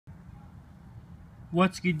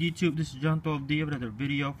What's good, YouTube? This is John 12D with another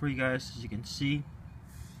video for you guys. As you can see,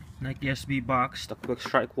 Nike SB box, the quick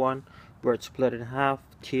strike one, where it's split in half,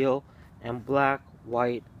 teal and black,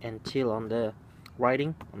 white and teal on the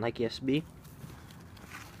writing on Nike SB.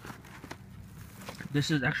 This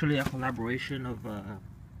is actually a collaboration of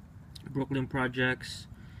Brooklyn Projects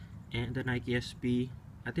and the Nike SB.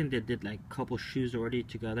 I think they did like a couple shoes already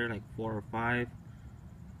together, like 4 or 5.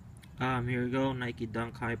 Here we go, Nike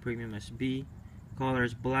Dunk High Premium SB.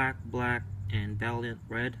 Colors black, and Valiant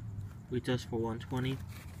red. Retails for $120.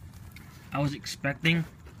 I was expecting,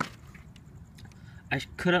 I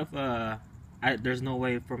could have there's no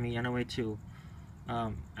way for me anyway to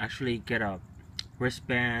actually get a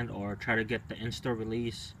wristband or try to get the in-store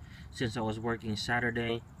release, since I was working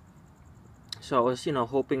Saturday. So I was,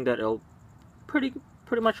 hoping that it'll pretty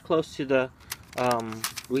much close to the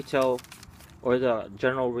retail or the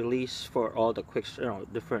general release for all the quick,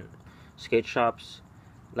 different skate shops,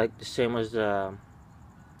 like the same as the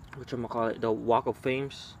the Walk of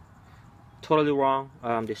Fames. Totally wrong.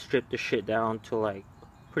 They stripped the shit down to like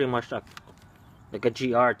pretty much like a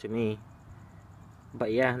GR to me.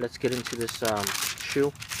 But yeah, let's get into this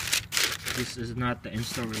shoe. This is not the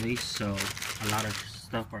in-store release, so a lot of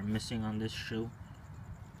stuff are missing on this shoe.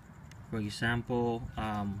 For example,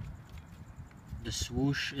 the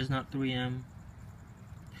swoosh is not 3M.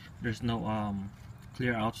 There's no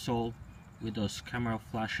clear outsole with those camera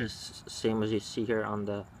flashes, same as you see here on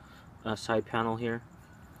the side panel here.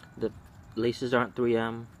 The laces aren't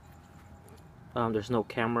 3M. There's no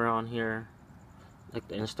camera on here like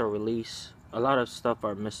the in-store release. A lot of stuff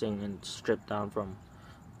are missing and stripped down from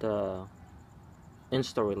the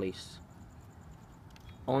in-store release.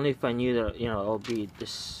 Only if I knew that it'll be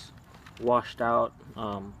this washed out,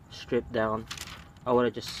 stripped down, I would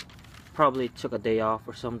have just probably took a day off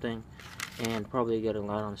or something and probably get in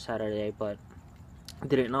line on Saturday. But I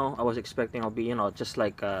didn't know. I was expecting I'll be just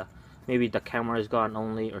like maybe the camera is gone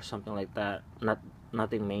only or something like that,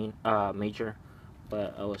 nothing major,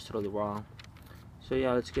 but I was totally wrong. So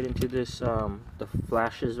yeah, let's get into this. The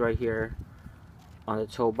flashes right here on the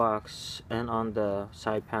toe box and on the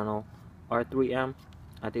side panel are 3M.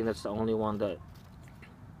 I think that's the only one that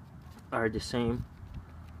are the same.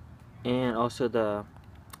 And also the,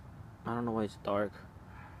 I don't know why it's dark.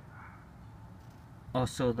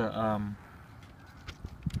 Also the I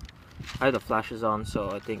have the flashes on, so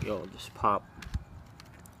I think it'll just pop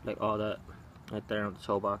like all that right there on the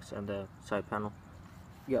toe box and the side panel.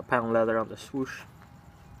 You got patent leather on the swoosh.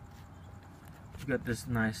 You got this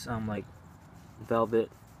nice like velvet,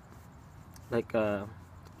 like I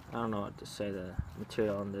don't know what to say, the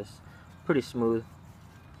material on this, pretty smooth.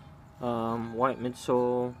 White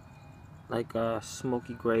midsole, like a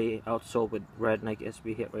smoky gray outsole with red Nike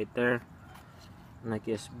SB hit right there.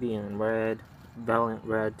 Nike SB in red, Valiant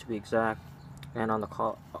red to be exact, and on the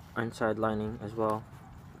inside lining as well.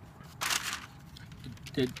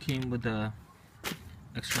 It came with a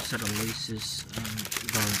extra set of laces,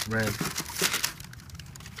 going red.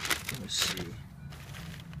 Let's see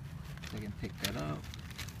if I can pick that up.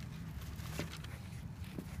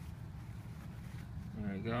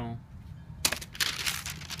 There we go.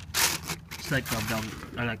 It's like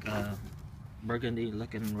a burgundy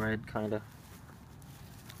looking red kinda.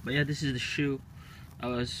 But yeah, this is the shoe. I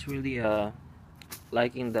was really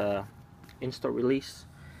liking the in-store release,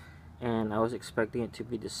 and I was expecting it to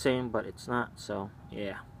be the same, but it's not. So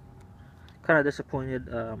yeah, kind of disappointed.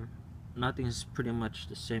 Nothing is pretty much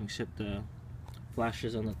the same except the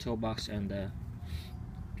flashes on the toe box and the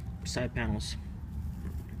side panels.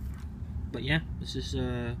 But yeah, this is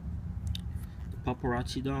the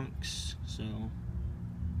Paparazzi dunks. So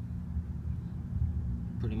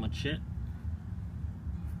pretty much it.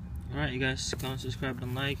 Alright, you guys, comment, subscribe,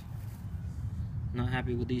 and like. Not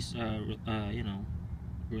happy with these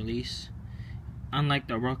release. Unlike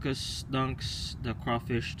the Ruckus dunks, the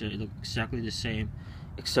crawfish, they look exactly the same,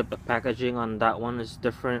 except the packaging on that one is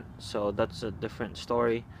different, so that's a different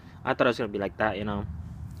story. I thought it was gonna be like that,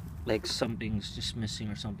 like something's just missing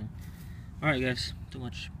or something. Alright guys, too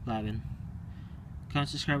much blabbing. Comment,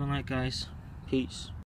 subscribe, and like, guys. Peace.